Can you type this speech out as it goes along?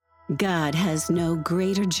God has no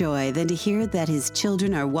greater joy than to hear that His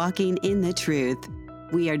children are walking in the truth.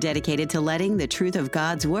 We are dedicated to letting the truth of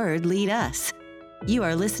God's Word lead us. You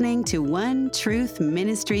are listening to One Truth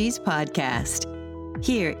Ministries podcast.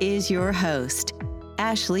 Here is your host,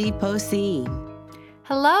 Ashley Poseen.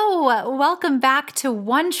 Hello, welcome back to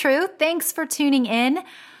One Truth. Thanks for tuning in.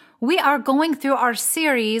 We are going through our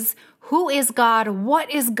series, Who is God? What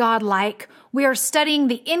is God like? We are studying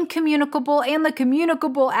the incommunicable and the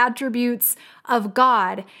communicable attributes of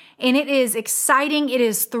God. And it is exciting, it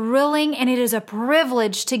is thrilling, and it is a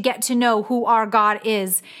privilege to get to know who our God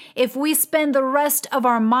is. If we spend the rest of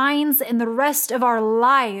our minds and the rest of our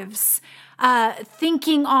lives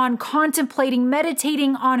thinking on, contemplating,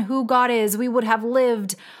 meditating on who God is, we would have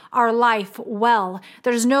lived our life well.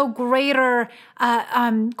 There's no greater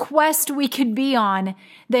quest we could be on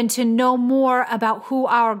than to know more about who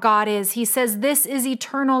our God is. He says, this is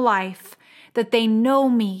eternal life, that they know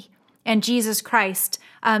me and Jesus Christ,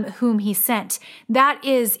 whom He sent. That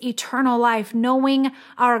is eternal life, knowing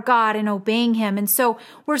our God and obeying Him. And so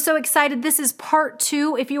we're so excited. This is part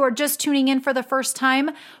 2. If you are just tuning in for the first time,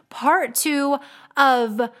 part 2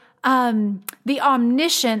 of the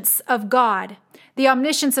omniscience of God. The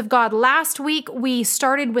omniscience of God. Last week, we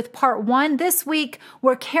started with part 1. This week,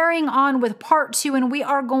 we're carrying on with part 2, and we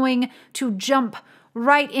are going to jump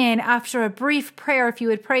right in after a brief prayer. If you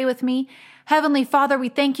would pray with me. Heavenly Father, we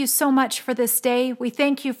thank you so much for this day. We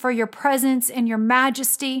thank you for your presence and your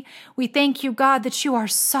majesty. We thank you, God, that you are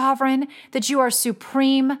sovereign, that you are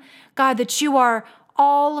supreme, God, that you are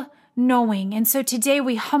all-knowing. And so today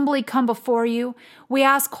we humbly come before you. We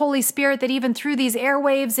ask, Holy Spirit, that even through these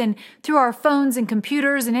airwaves and through our phones and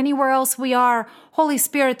computers and anywhere else we are, Holy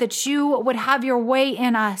Spirit, that you would have your way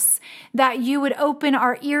in us, that you would open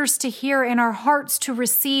our ears to hear and our hearts to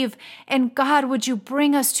receive. And God, would you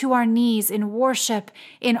bring us to our knees in worship,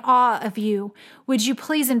 in awe of you? Would you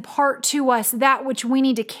please impart to us that which we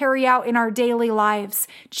need to carry out in our daily lives?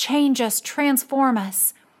 Change us, transform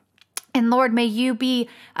us. And Lord, may you be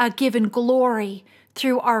given glory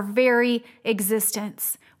through our very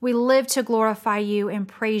existence. We live to glorify you and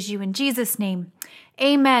praise you in Jesus' name.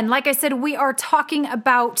 Amen. Like I said, we are talking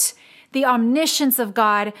about the omniscience of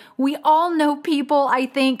God. We all know people, I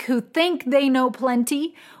think, who think they know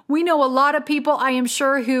plenty. We know a lot of people, I am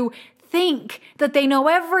sure, who think that they know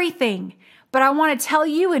everything. But I want to tell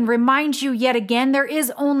you and remind you yet again, there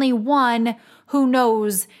is only one who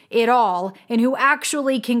knows it all and who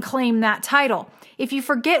actually can claim that title. If you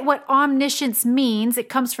forget what omniscience means, it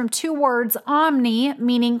comes from 2 words, omni,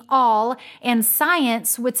 meaning all, and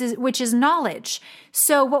science, which is knowledge.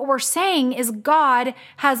 So what we're saying is God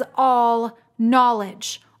has all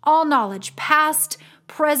knowledge, past,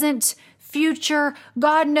 present, future.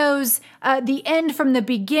 God knows the end from the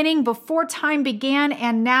beginning, before time began,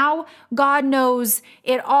 and now God knows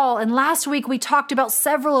it all. And last week we talked about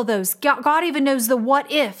several of those. God even knows the what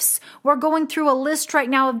ifs. We're going through a list right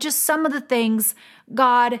now of just some of the things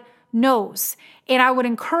God knows. And I would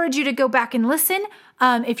encourage you to go back and listen.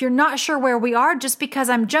 If you're not sure where we are, just because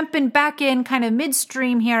I'm jumping back in kind of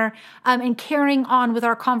midstream here and carrying on with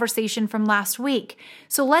our conversation from last week.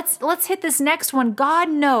 So let's hit this next one. God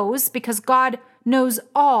knows, because God knows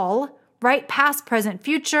all, right? Past, present,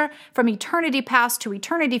 future, from eternity past to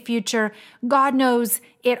eternity future. God knows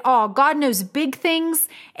it all. God knows big things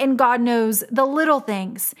and God knows the little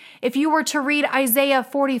things. If you were to read Isaiah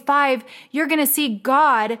 45, you're going to see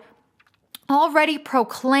God already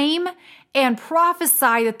proclaim and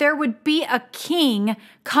prophesy that there would be a king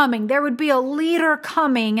coming. There would be a leader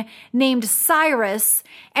coming named Cyrus,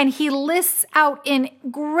 and he lists out in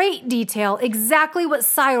great detail exactly what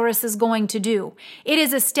Cyrus is going to do. It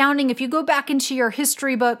is astounding. If you go back into your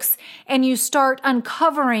history books and you start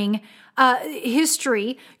uncovering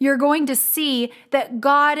history, you're going to see that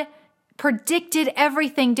God predicted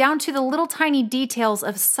everything down to the little tiny details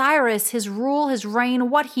of Cyrus, his rule, his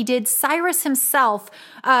reign, what he did. Cyrus himself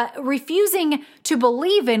refusing to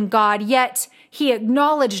believe in God, yet he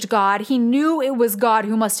acknowledged God. He knew it was God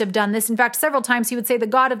who must have done this. In fact, several times he would say, the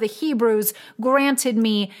God of the Hebrews granted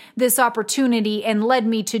me this opportunity and led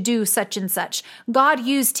me to do such and such. God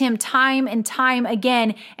used him time and time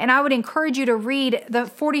again. And I would encourage you to read the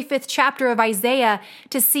 45th chapter of Isaiah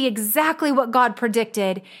to see exactly what God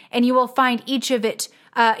predicted. And you will find each of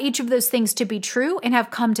those things to be true and have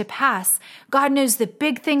come to pass. God knows the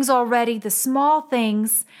big things already, the small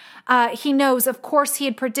things. He knows, of course, he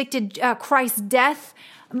had predicted Christ's death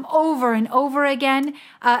over and over again,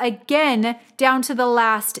 down to the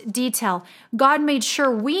last detail. God made sure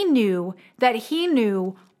we knew that he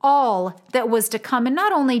knew all that was to come. And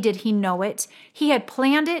not only did he know it, he had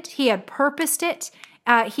planned it, he had purposed it,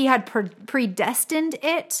 He had predestined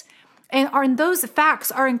it. And those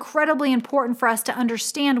facts are incredibly important for us to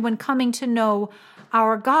understand when coming to know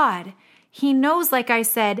our God. He knows, like I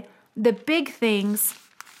said, the big things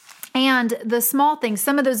and the small things.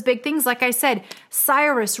 Some of those big things, like I said,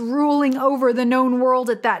 Cyrus ruling over the known world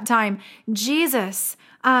at that time, Jesus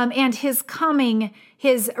and his coming,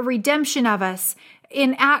 his redemption of us.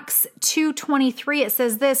 In Acts 2:23, it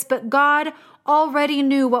says this, but God already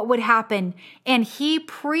knew what would happen, and he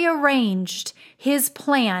prearranged his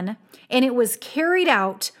plan, and it was carried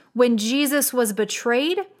out when Jesus was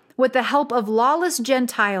betrayed with the help of lawless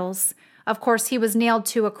Gentiles. Of course, he was nailed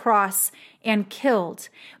to a cross and killed.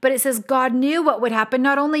 But it says God knew what would happen.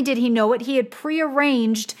 Not only did he know it, he had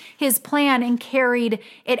prearranged his plan and carried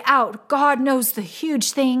it out. God knows the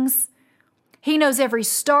huge things. He knows every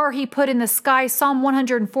star he put in the sky. Psalm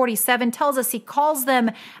 147 tells us he calls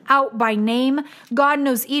them out by name. God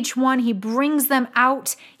knows each one. He brings them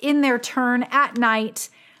out in their turn at night,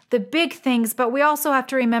 the big things. But we also have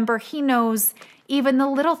to remember he knows even the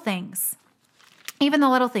little things. Even the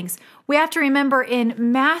little things. We have to remember in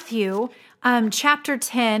Matthew chapter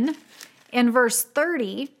 10 and verse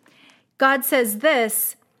 30, God says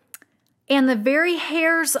this, and the very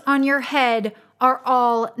hairs on your head are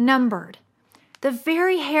all numbered. The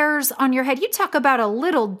very hairs on your head. You talk about a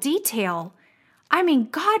little detail. I mean,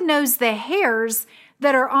 God knows the hairs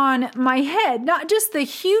that are on my head, not just the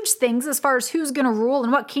huge things as far as who's going to rule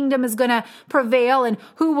and what kingdom is going to prevail and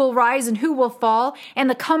who will rise and who will fall and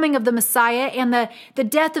the coming of the Messiah and the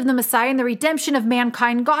death of the Messiah and the redemption of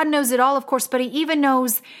mankind. God knows it all, of course, but he even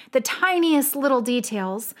knows the tiniest little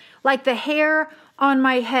details like the hair on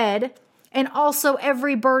my head and also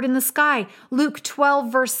every bird in the sky. Luke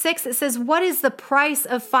 12 verse 6, it says, what is the price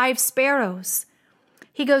of 5 sparrows?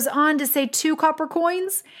 He goes on to say 2 copper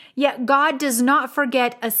coins, yet God does not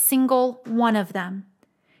forget a single one of them.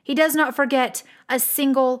 He does not forget a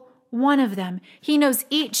single one of them. He knows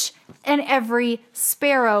each and every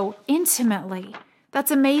sparrow intimately.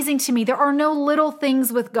 That's amazing to me. There are no little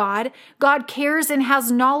things with God. God cares and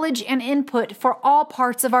has knowledge and input for all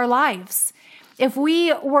parts of our lives. If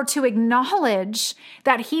we were to acknowledge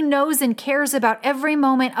that he knows and cares about every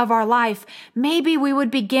moment of our life, maybe we would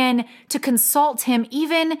begin to consult him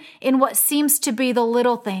even in what seems to be the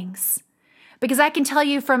little things. Because I can tell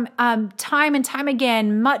you from time and time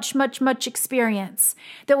again, much experience,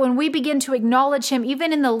 that when we begin to acknowledge him,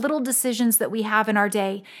 even in the little decisions that we have in our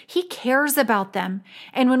day, he cares about them.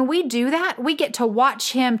 And when we do that, we get to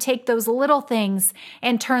watch him take those little things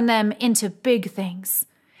and turn them into big things.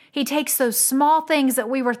 He takes those small things that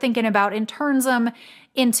we were thinking about and turns them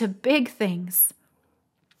into big things.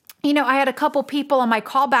 You know, I had a couple people on my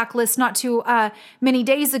callback list not too many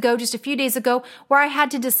days ago, just a few days ago, where I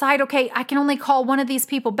had to decide, okay, I can only call one of these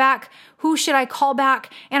people back. Who should I call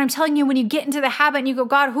back? And I'm telling you, when you get into the habit and you go,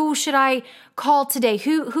 God, who should I call today?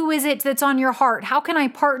 Who is it that's on your heart? How can I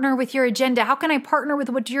partner with your agenda? How can I partner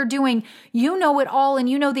with what you're doing? You know it all, and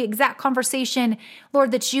you know the exact conversation,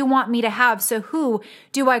 Lord, that you want me to have. So who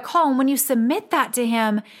do I call? And when you submit that to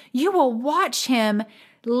him, you will watch him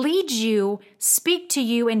lead you, speak to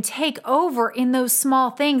you, and take over in those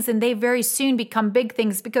small things. And they very soon become big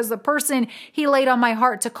things, because the person he laid on my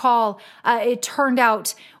heart to call, it turned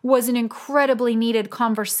out was an incredibly needed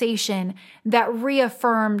conversation that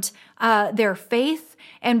reaffirmed their faith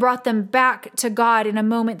and brought them back to God in a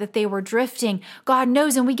moment that they were drifting. God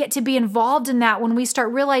knows, and we get to be involved in that when we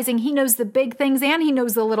start realizing he knows the big things and he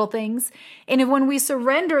knows the little things. And when we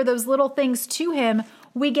surrender those little things to him,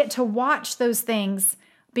 we get to watch those things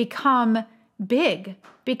become big,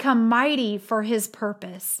 become mighty for his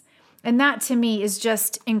purpose. And that to me is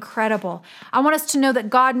just incredible. I want us to know that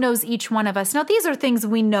God knows each one of us. Now, these are things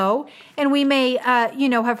we know, and we may,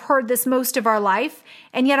 have heard this most of our life.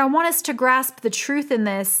 And yet I want us to grasp the truth in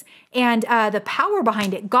this and the power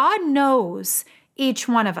behind it. God knows each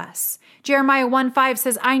one of us. Jeremiah 1:5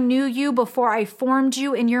 says, I knew you before I formed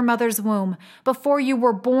you in your mother's womb. Before you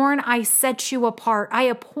were born, I set you apart. I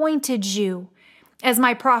appointed you as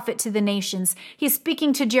my prophet to the nations. He's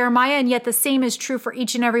speaking to Jeremiah, and yet the same is true for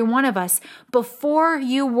each and every one of us. Before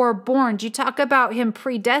you were born, you talk about him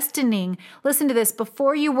predestining. Listen to this.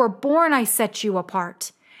 Before you were born, I set you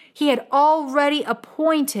apart. He had already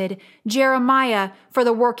appointed Jeremiah for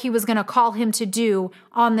the work he was going to call him to do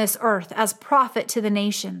on this earth as prophet to the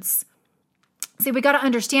nations. See, we got to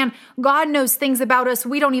understand God knows things about us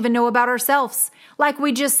we don't even know about ourselves. Like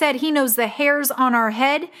we just said, he knows the hairs on our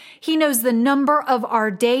head. He knows the number of our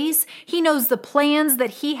days. He knows the plans that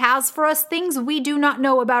he has for us, things we do not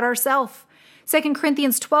know about ourselves. 2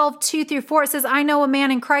 Corinthians 12, 2-4, it says, I know a man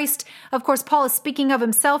in Christ, of course, Paul is speaking of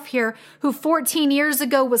himself here, who 14 years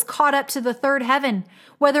ago was caught up to the third heaven.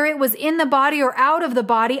 Whether it was in the body or out of the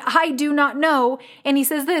body, I do not know. And he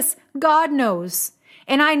says this, God knows.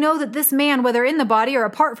 And I know that this man, whether in the body or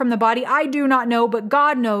apart from the body, I do not know, but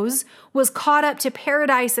God knows, was caught up to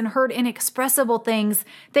paradise and heard inexpressible things,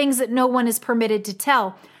 things that no one is permitted to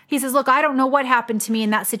tell. He says, look, I don't know what happened to me in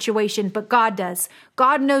that situation, but God does.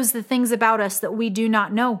 God knows the things about us that we do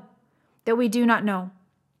not know, 2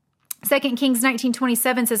 Kings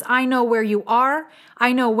 19:27 says, I know where you are,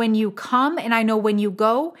 I know when you come, and I know when you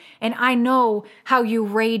go, and I know how you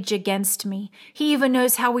rage against me. He even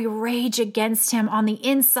knows how we rage against him on the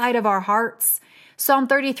inside of our hearts. Psalm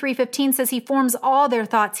 33:15 says he forms all their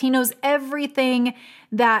thoughts. He knows everything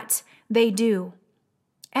that they do.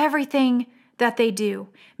 Everything that they do.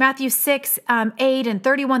 Matthew 6, 8 and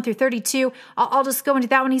 31-32. I'll just go into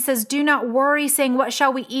that one. He says, do not worry saying, what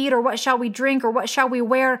shall we eat or what shall we drink or what shall we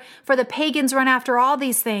wear? For the pagans run after all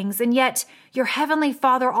these things. And yet your heavenly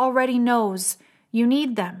Father already knows you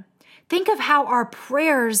need them. Think of how our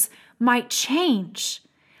prayers might change.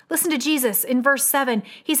 Listen to Jesus in verse 7.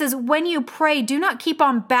 He says, when you pray, do not keep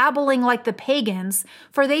on babbling like the pagans,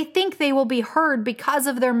 for they think they will be heard because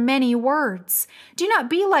of their many words. Do not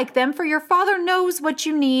be like them, for your Father knows what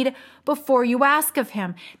you need before you ask of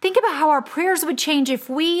him. Think about how our prayers would change if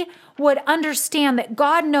we would understand that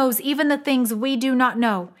God knows even the things we do not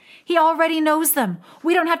know. He already knows them.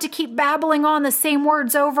 We don't have to keep babbling on the same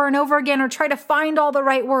words over and over again or try to find all the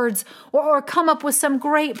right words or come up with some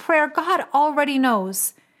great prayer. God already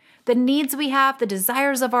knows the needs we have, the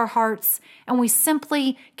desires of our hearts, and we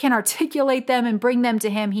simply can articulate them and bring them to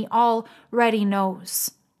him. He already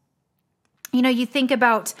knows. You know, you think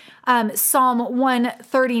about Psalm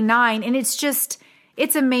 139, and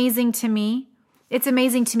it's amazing to me. It's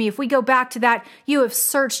amazing to me. If we go back to that, you have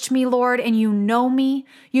searched me, Lord, and you know me.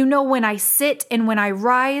 You know when I sit and when I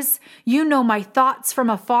rise. You know my thoughts from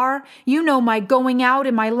afar. You know my going out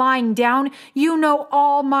and my lying down. You know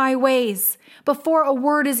all my ways. Before a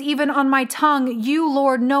word is even on my tongue, you,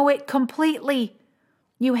 Lord, know it completely.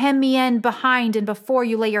 You hem me in behind and before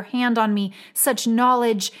you lay your hand on me. Such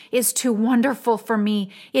knowledge is too wonderful for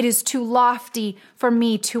me. It is too lofty for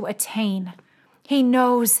me to attain. He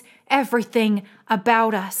knows everything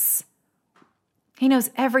about us. He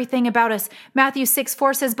knows everything about us. Matthew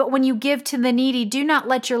 6:4 says, but when you give to the needy, do not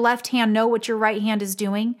let your left hand know what your right hand is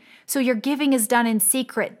doing. So your giving is done in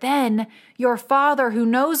secret. Then your Father who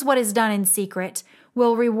knows what is done in secret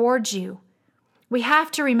will reward you. We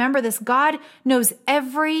have to remember this. God knows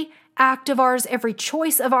every act of ours, every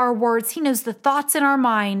choice of our words. He knows the thoughts in our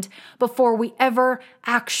mind before we ever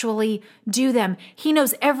actually do them. He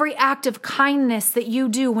knows every act of kindness that you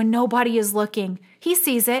do when nobody is looking. He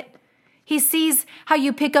sees it. He sees how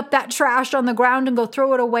you pick up that trash on the ground and go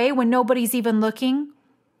throw it away when nobody's even looking.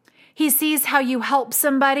 He sees how you help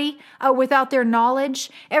somebody without their knowledge.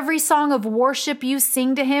 Every song of worship you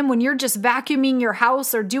sing to him when you're just vacuuming your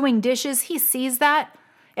house or doing dishes, he sees that.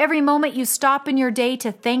 Every moment you stop in your day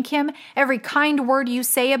to thank him, every kind word you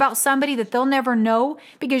say about somebody that they'll never know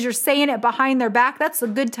because you're saying it behind their back, that's a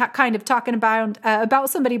good kind of talking about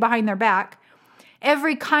somebody behind their back.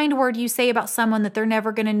 Every kind word you say about someone that they're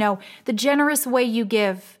never going to know, the generous way you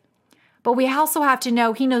give. But we also have to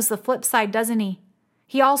know he knows the flip side, doesn't he?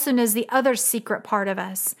 He also knows the other secret part of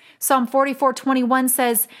us. Psalm 44:21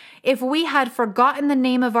 says, if we had forgotten the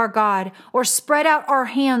name of our God or spread out our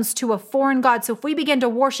hands to a foreign God, so if we begin to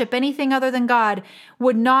worship anything other than God,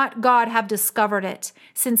 would not God have discovered it,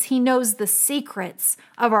 since he knows the secrets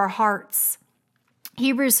of our hearts?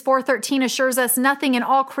 Hebrews 4:13 assures us nothing in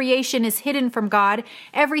all creation is hidden from God.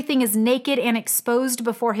 Everything is naked and exposed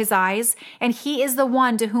before his eyes, and he is the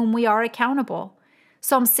one to whom we are accountable.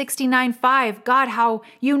 Psalm 69:5, God, how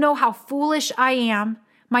you know how foolish I am.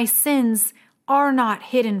 My sins are not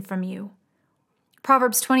hidden from you.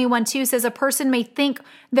 Proverbs 21:2 says, a person may think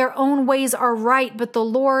their own ways are right, but the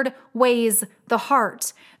Lord weighs the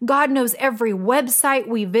heart. God knows every website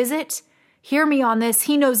we visit. Hear me on this.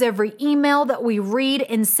 He knows every email that we read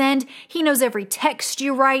and send. He knows every text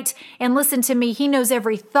you write. And listen to me, he knows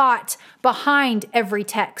every thought behind every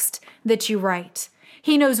text that you write.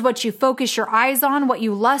 He knows what you focus your eyes on, what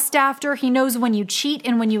you lust after. He knows when you cheat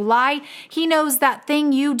and when you lie. He knows that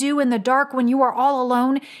thing you do in the dark when you are all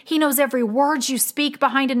alone. He knows every word you speak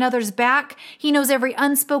behind another's back. He knows every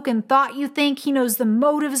unspoken thought you think. He knows the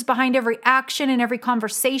motives behind every action and every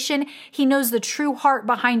conversation. He knows the true heart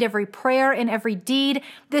behind every prayer and every deed.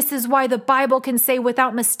 This is why the Bible can say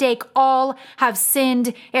without mistake, all have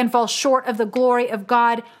sinned and fall short of the glory of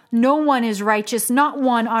God. No one is righteous, not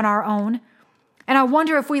one on our own. And I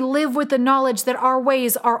wonder if we live with the knowledge that our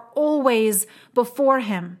ways are always before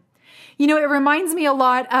him. You know, it reminds me a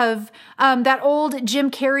lot of that old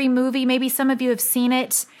Jim Carrey movie. Maybe some of you have seen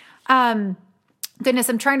it. Goodness,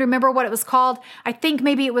 I'm trying to remember what it was called. I think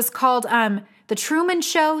maybe it was called The Truman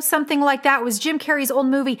Show, something like that. It was Jim Carrey's old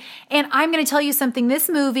movie. And I'm going to tell you something. This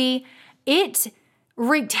movie, it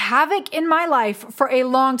wreaked havoc in my life for a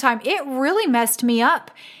long time. It really messed me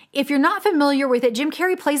up. If you're not familiar with it, Jim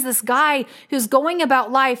Carrey plays this guy who's going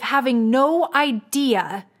about life having no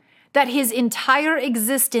idea that his entire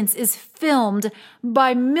existence is filmed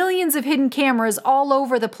by millions of hidden cameras all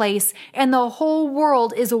over the place, and the whole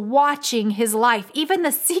world is watching his life, even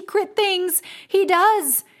the secret things he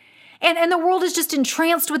does. And the world is just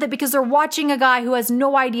entranced with it because they're watching a guy who has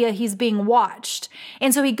no idea he's being watched.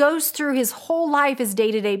 And so he goes through his whole life, his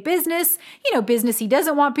day-to-day business, business he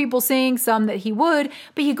doesn't want people seeing, some that he would,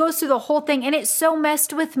 but he goes through the whole thing, and it so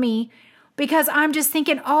messed with me because I'm just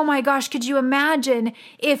thinking, oh my gosh, could you imagine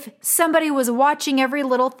if somebody was watching every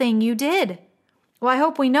little thing you did? Well, I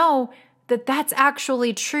hope we know that that's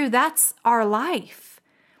actually true. That's our life.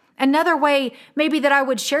 Another way maybe that I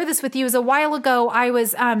would share this with you is a while ago, I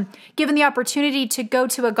was given the opportunity to go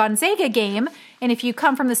to a Gonzaga game. And if you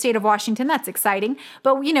come from the state of Washington, that's exciting.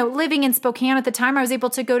 But, living in Spokane at the time, I was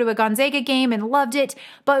able to go to a Gonzaga game and loved it.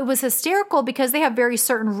 But it was hysterical because they have very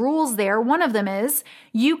certain rules there. One of them is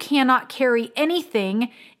you cannot carry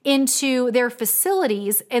anything into their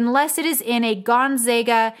facilities unless it is in a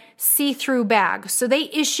Gonzaga see-through bag. So they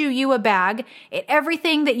issue you a bag.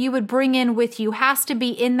 Everything that you would bring in with you has to be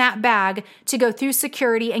in that bag to go through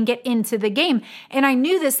security and get into the game. And I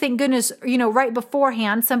knew this, thank goodness, right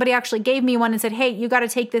beforehand. Somebody actually gave me one and said, hey, you got to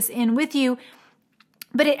take this in with you.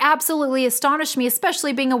 But it absolutely astonished me,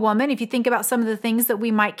 especially being a woman, if you think about some of the things that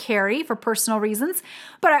we might carry for personal reasons.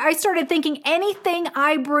 But I started thinking anything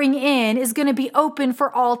I bring in is going to be open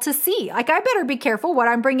for all to see. Like, I better be careful what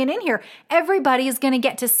I'm bringing in here. Everybody is going to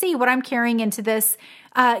get to see what I'm carrying into this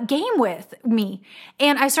game with me.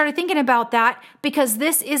 And I started thinking about that because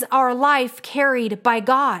this is our life carried by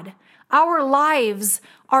God. Our lives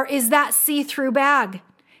is that see-through bag.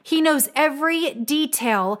 He knows every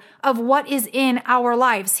detail of what is in our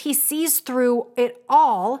lives. He sees through it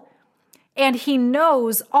all, and he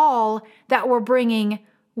knows all that we're bringing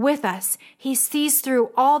with us. He sees through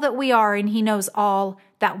all that we are, and he knows all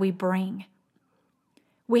that we bring.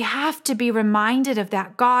 We have to be reminded of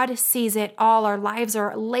that. God sees it all. Our lives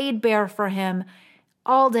are laid bare for him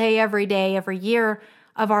all day, every year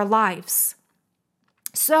of our lives.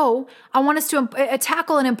 So I want us to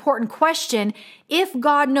tackle an important question. If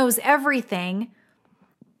God knows everything,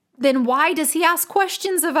 then why does he ask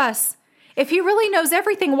questions of us? If he really knows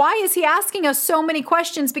everything, why is he asking us so many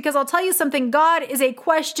questions? Because I'll tell you something, God is a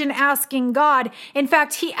question-asking God. In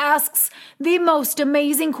fact, he asks the most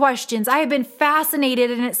amazing questions. I have been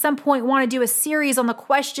fascinated and at some point want to do a series on the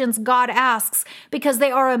questions God asks because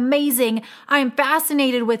they are amazing. I am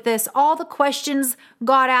fascinated with this, all the questions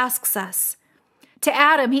God asks us. To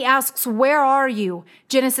Adam, he asks, where are you?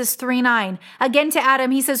 Genesis 3:9. Again to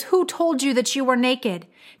Adam, he says, who told you that you were naked?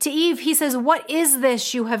 To Eve, he says, what is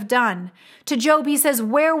this you have done? To Job, he says,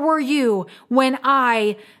 where were you when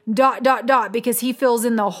I ... because he fills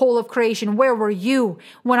in the whole of creation. Where were you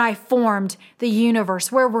when I formed the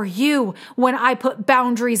universe? Where were you when I put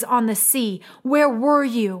boundaries on the sea? Where were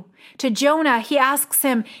you? To Jonah, he asks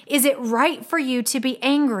him, is it right for you to be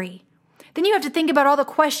angry? Then you have to think about all the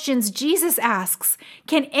questions Jesus asks.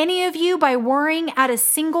 Can any of you, by worrying, add a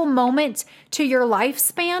single moment to your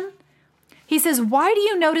lifespan? He says, why do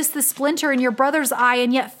you notice the splinter in your brother's eye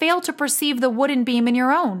and yet fail to perceive the wooden beam in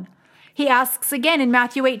your own? He asks again in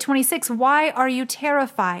Matthew 8:26, why are you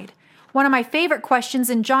terrified? One of my favorite questions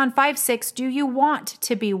in John 5:6, do you want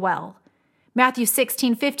to be well? Matthew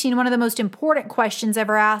 16:15, one of the most important questions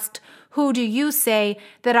ever asked, who do you say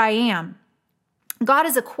that I am? God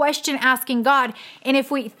is a question-asking God, and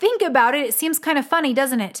if we think about it, it seems kind of funny,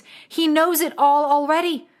 doesn't it? He knows it all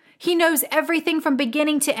already. He knows everything from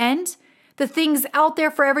beginning to end, the things out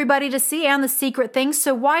there for everybody to see and the secret things.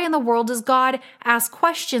 So why in the world does God ask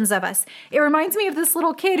questions of us? It reminds me of this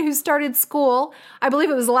little kid who started school. I believe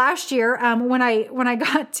it was last year when I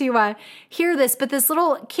got to hear this, but this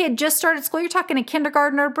little kid just started school. You're talking a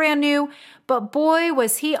kindergartner, brand new. But boy,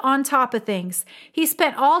 was he on top of things. He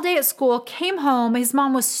spent all day at school, came home. His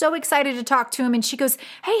mom was so excited to talk to him. And she goes,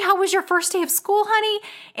 hey, how was your first day of school, honey?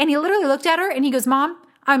 And he literally looked at her and he goes, Mom,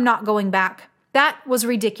 I'm not going back. That was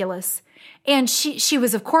ridiculous. And she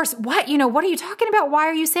was, of course, what are you talking about? Why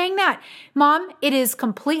are you saying that? Mom, it is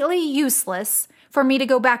completely useless for me to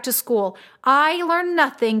go back to school. I learn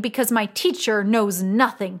nothing because my teacher knows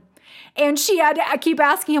nothing. And she had to keep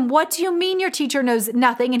asking him, what do you mean your teacher knows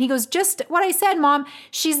nothing? And he goes, just what I said, Mom.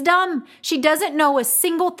 She's dumb. She doesn't know a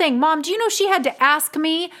single thing. Mom, do you know she had to ask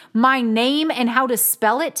me my name and how to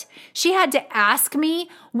spell it? She had to ask me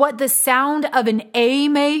what the sound of an A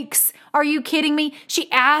makes. Are you kidding me?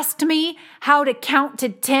 She asked me how to count to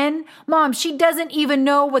 10. Mom, she doesn't even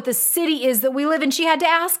know what the city is that we live in. She had to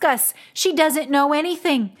ask us. She doesn't know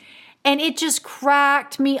anything. And it just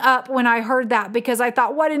cracked me up when I heard that, because I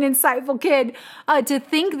thought, what an insightful kid to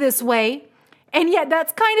think this way. And yet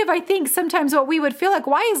that's kind of, I think, sometimes what we would feel like.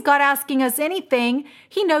 Why is God asking us anything?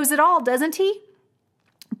 He knows it all, doesn't he?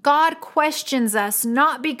 God questions us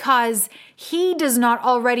not because he does not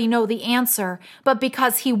already know the answer, but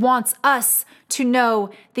because he wants us to know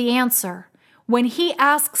the answer. When he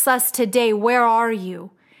asks us today, where are you?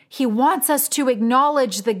 He wants us to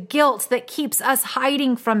acknowledge the guilt that keeps us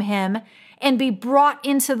hiding from him and be brought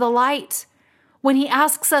into the light. When he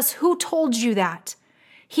asks us, who told you that?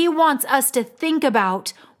 He wants us to think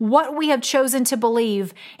about what we have chosen to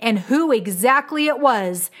believe and who exactly it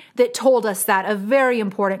was that told us that, a very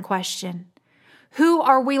important question. Who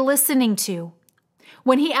are we listening to?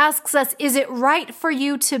 When he asks us, is it right for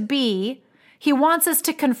you to be? He wants us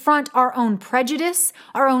to confront our own prejudice,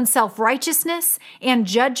 our own self-righteousness, and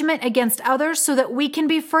judgment against others so that we can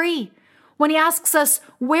be free. When he asks us,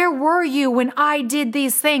 where were you when I did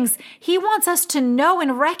these things? He wants us to know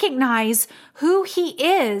and recognize who he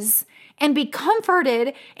is and be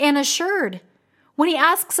comforted and assured. When he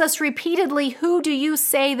asks us repeatedly, who do you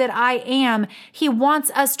say that I am? He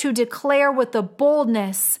wants us to declare with the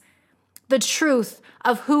boldness the truth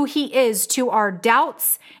of who he is to our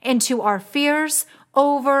doubts and to our fears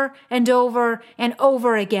over and over and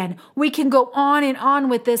over again. We can go on and on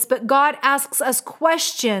with this, but God asks us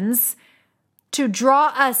questions to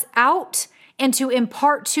draw us out and to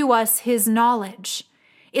impart to us his knowledge.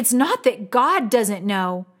 It's not that God doesn't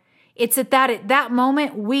know. It's that at that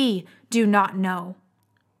moment we do not know.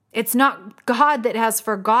 It's not God that has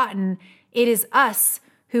forgotten. It is us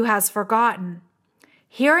who has forgotten.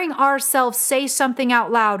 Hearing ourselves say something out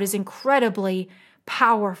loud is incredibly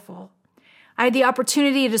powerful. I had the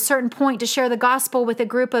opportunity at a certain point to share the gospel with a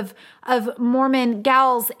group of Mormon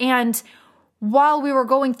gals, and while we were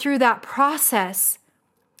going through that process,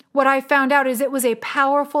 what I found out is it was a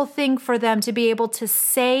powerful thing for them to be able to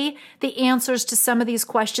say the answers to some of these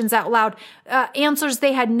questions out loud, answers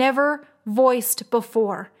they had never voiced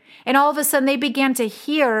before. And all of a sudden they began to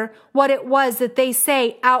hear what it was that they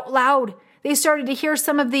say out loud. They started to hear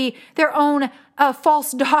some of their own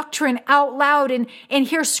false doctrine out loud and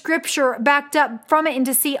hear scripture backed up from it and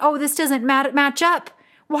to see, oh, this doesn't match up.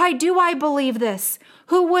 Why do I believe this?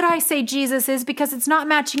 Who would I say Jesus is? Because it's not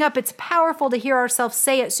matching up. It's powerful to hear ourselves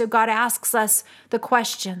say it. So God asks us the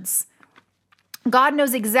questions. God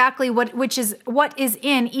knows exactly what is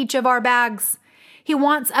in each of our bags. He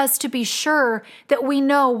wants us to be sure that we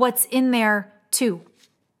know what's in there too.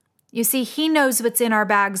 You see, he knows what's in our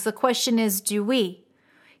bags. The question is, do we?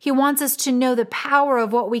 He wants us to know the power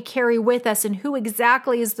of what we carry with us and who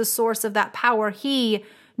exactly is the source of that power. He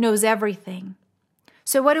knows everything.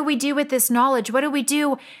 So what do we do with this knowledge? What do we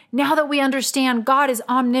do now that we understand God is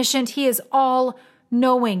omniscient? He is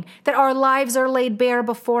all-knowing, that our lives are laid bare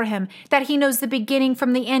before him, that he knows the beginning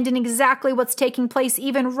from the end and exactly what's taking place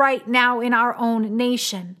even right now in our own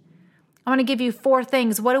nation. I want to give you 4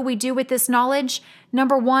 things. What do we do with this knowledge?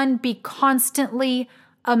 Number 1, be constantly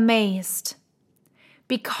amazed.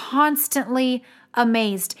 Be constantly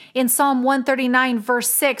amazed. In Psalm 139, verse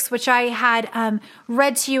 6, which I had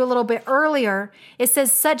read to you a little bit earlier, it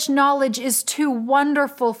says, such knowledge is too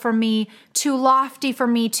wonderful for me, too lofty for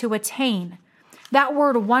me to attain. That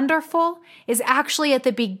word wonderful is actually at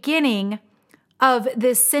the beginning of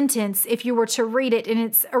this sentence, if you were to read it in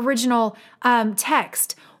its original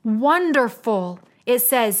text. Wonderful, it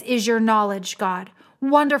says, is your knowledge, God.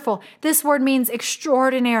 Wonderful. This word means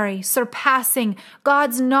extraordinary, surpassing.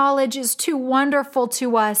 God's knowledge is too wonderful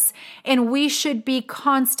to us, and we should be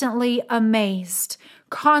constantly amazed,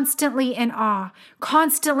 constantly in awe,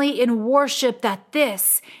 constantly in worship that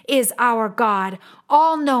this is our God,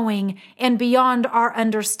 all-knowing and beyond our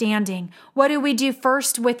understanding. What do we do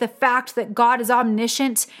first with the fact that God is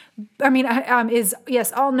omniscient?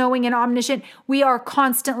 All-knowing and omniscient. We are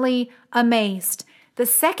constantly amazed. The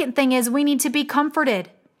second thing is we need to be comforted.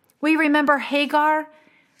 We remember Hagar,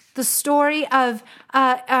 the story of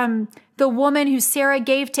the woman who Sarah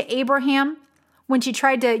gave to Abraham when she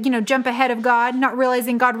tried to, jump ahead of God, not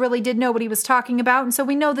realizing God really did know what he was talking about. And so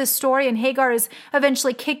we know this story, and Hagar is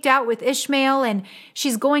eventually kicked out with Ishmael, and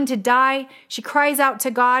she's going to die. She cries out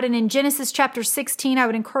to God, and in Genesis chapter 16, I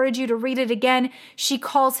would encourage you to read it again, she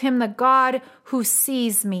calls him the God who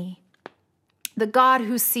sees me. The God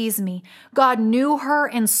who sees me. God knew her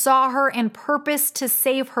and saw her and purposed to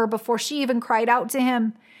save her before she even cried out to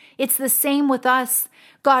him. It's the same with us.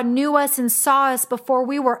 God knew us and saw us before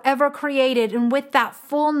we were ever created, and with that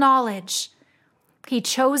full knowledge, he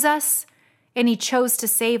chose us and he chose to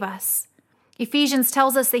save us. Ephesians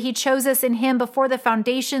tells us that he chose us in him before the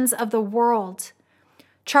foundations of the world.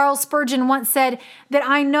 Charles Spurgeon once said that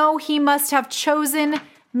I know he must have chosen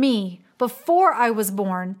me before I was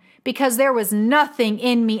born, because there was nothing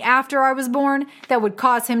in me after I was born that would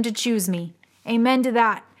cause him to choose me. Amen to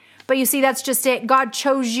that. But you see, that's just it. God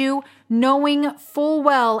chose you knowing full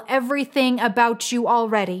well everything about you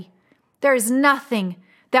already. There is nothing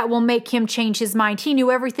that will make him change his mind. He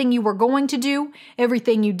knew everything you were going to do,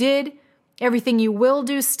 everything you did, everything you will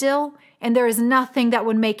do still, and there is nothing that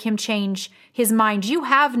would make him change his mind. You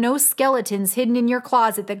have no skeletons hidden in your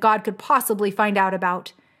closet that God could possibly find out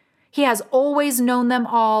about. He has always known them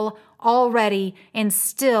all already, and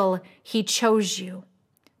still he chose you.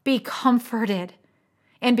 Be comforted.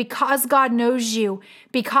 And because God knows you,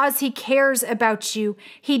 because he cares about you,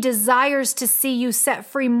 he desires to see you set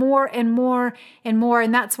free more and more and more.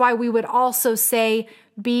 And that's why we would also say,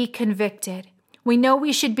 be convicted. We know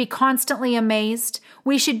we should be constantly amazed.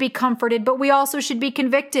 We should be comforted, but we also should be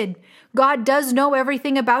convicted. God does know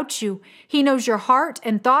everything about you. He knows your heart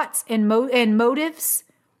and thoughts and motives.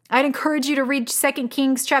 I'd encourage you to read 2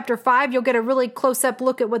 Kings chapter 5. You'll get a really close-up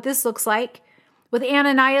look at what this looks like. With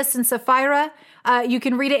Ananias and Sapphira, you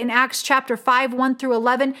can read it in Acts chapter 5, 1 through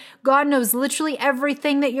 11. God knows literally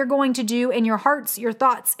everything that you're going to do, and your hearts, your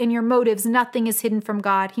thoughts, and your motives. Nothing is hidden from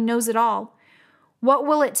God. He knows it all. What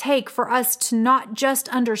will it take for us to not just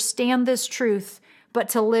understand this truth, but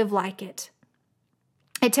to live like it?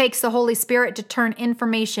 It takes the Holy Spirit to turn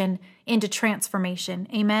information into transformation.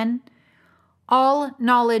 Amen? All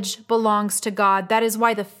knowledge belongs to God. That is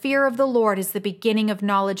why the fear of the Lord is the beginning of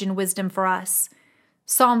knowledge and wisdom for us.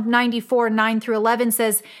 Psalm 94, 9 through 11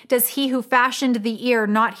 says, does he who fashioned the ear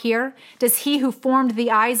not hear? Does he who formed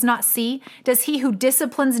the eyes not see? Does he who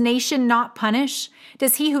disciplines nation not punish?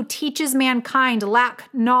 Does he who teaches mankind lack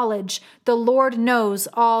knowledge? The Lord knows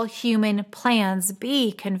all human plans.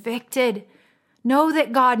 Be convicted. Know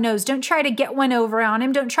that God knows. Don't try to get one over on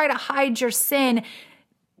him. Don't try to hide your sin.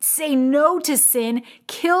 Say no to sin,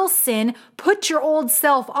 kill sin, put your old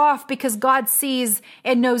self off, because God sees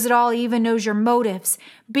and knows it all, even knows your motives.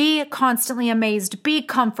 Be constantly amazed, be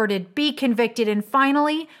comforted, be convicted, and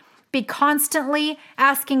finally, be constantly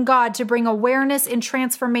asking God to bring awareness and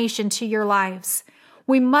transformation to your lives.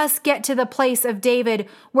 We must get to the place of David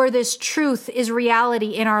where this truth is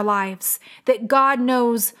reality in our lives, that God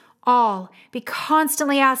knows all. Be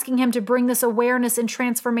constantly asking him to bring this awareness and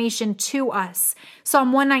transformation to us.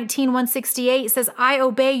 Psalm 119, 168 says, I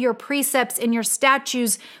obey your precepts and your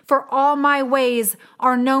statutes, for all my ways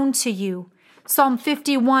are known to you. Psalm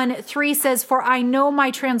 51, 3 says, for I know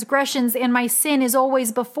my transgressions and my sin is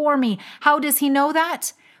always before me. How does he know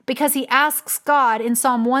that? Because he asks God in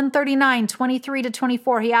Psalm 139, 23 to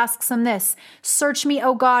 24, he asks him this, search me,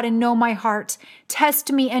 O God, and know my heart.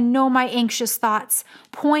 Test me and know my anxious thoughts.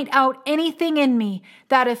 Point out anything in me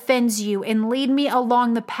that offends you and lead me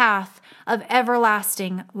along the path of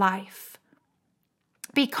everlasting life.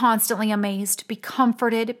 Be constantly amazed, be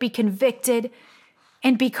comforted, be convicted,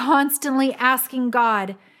 and be constantly asking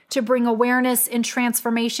God to bring awareness and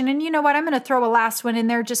transformation. And you know what? I'm going to throw a last one in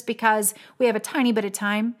there just because we have a tiny bit of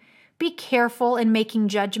time. Be careful in making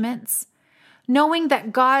judgments. Knowing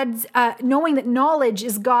that knowledge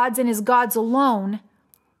is God's and is God's alone,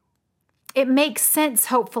 it makes sense,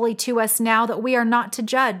 hopefully, to us now that we are not to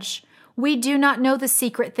judge. We do not know the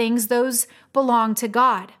secret things. Those belong to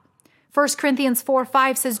God. 1 Corinthians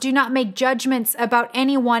 4:5 says, do not make judgments about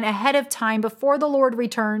anyone ahead of time before the Lord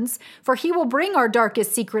returns, for he will bring our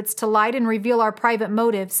darkest secrets to light and reveal our private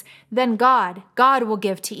motives. Then God will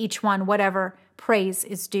give to each one whatever praise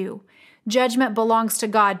is due. Judgment belongs to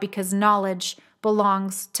God because knowledge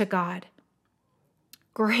belongs to God.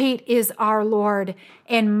 Great is our Lord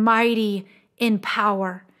and mighty in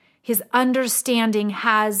power. His understanding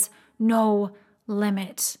has no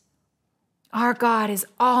limit. Our God is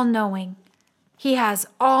all-knowing. He has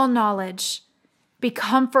all knowledge. Be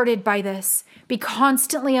comforted by this. Be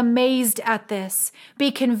constantly amazed at this.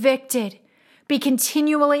 Be convicted. be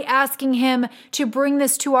continually asking Him to bring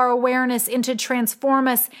this to our awareness and to transform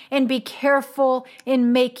us, and be careful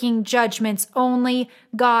in making judgments. Only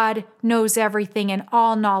God knows everything, and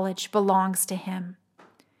all knowledge belongs to Him.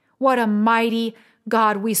 What a mighty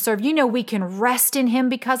God we serve. You know, we can rest in Him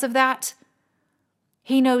because of that.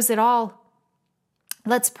 He knows it all.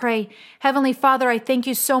 Let's pray. Heavenly Father, I thank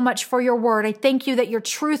you so much for your word. I thank you that your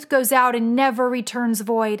truth goes out and never returns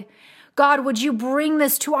void. God, would you bring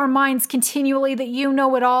this to our minds continually, that you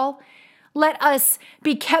know it all? Let us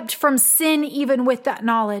be kept from sin even with that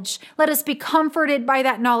knowledge. Let us be comforted by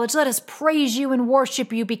that knowledge. Let us praise you and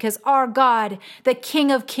worship you, because our God, the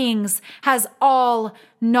King of Kings, has all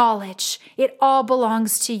knowledge. It all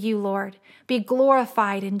belongs to you, Lord. Be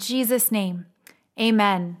glorified in Jesus' name.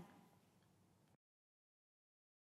 Amen.